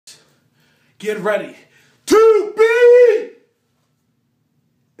get ready to be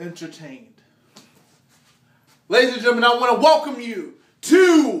entertained. Ladies and gentlemen, I want to welcome you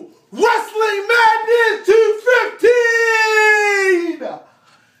to Wrestling Madness 215!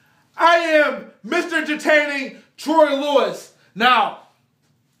 I am Mr. Entertaining Troy Lewis. Now,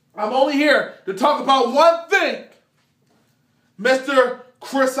 I'm only here to talk about one thing, Mr.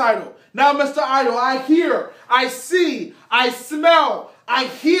 Chris Idol. Now, Mr. Idol, I hear, I see, I smell, I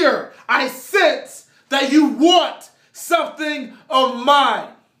hear, I sense that you want something of mine.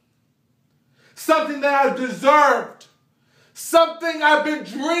 Something that I've deserved. Something I've been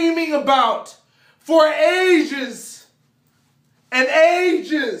dreaming about for ages and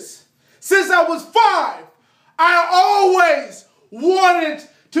ages. Since I was 5, I always wanted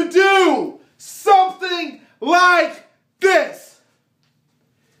to do something like this.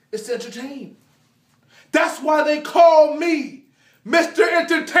 It's to entertain. That's why they call me Mr.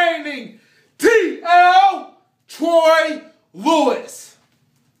 Entertaining T.L. Troy Lewis.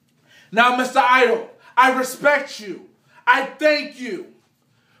 Now, Mr. Idol, I respect you. I thank you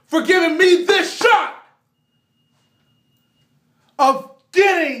for giving me this shot of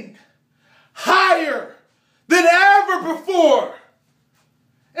getting higher than ever before.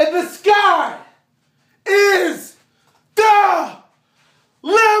 And the sky is the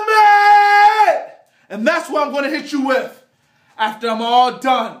limit! And that's what I'm going to hit you with after I'm all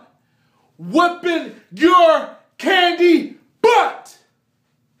done whipping your candy butt.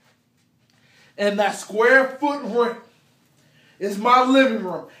 And that square foot ring is my living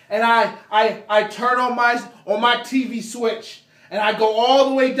room. And I turn on my TV switch and I go all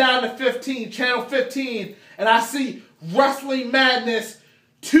the way down to 15, channel 15, and I see Wrestling Madness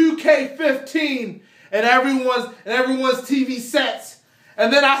 2K15 and everyone's TV sets.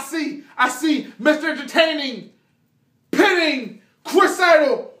 And then I see Mr. Entertaining pinning Chris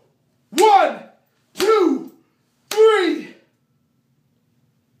Idol 1, 2, 3.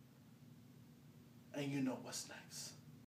 And you know what's next.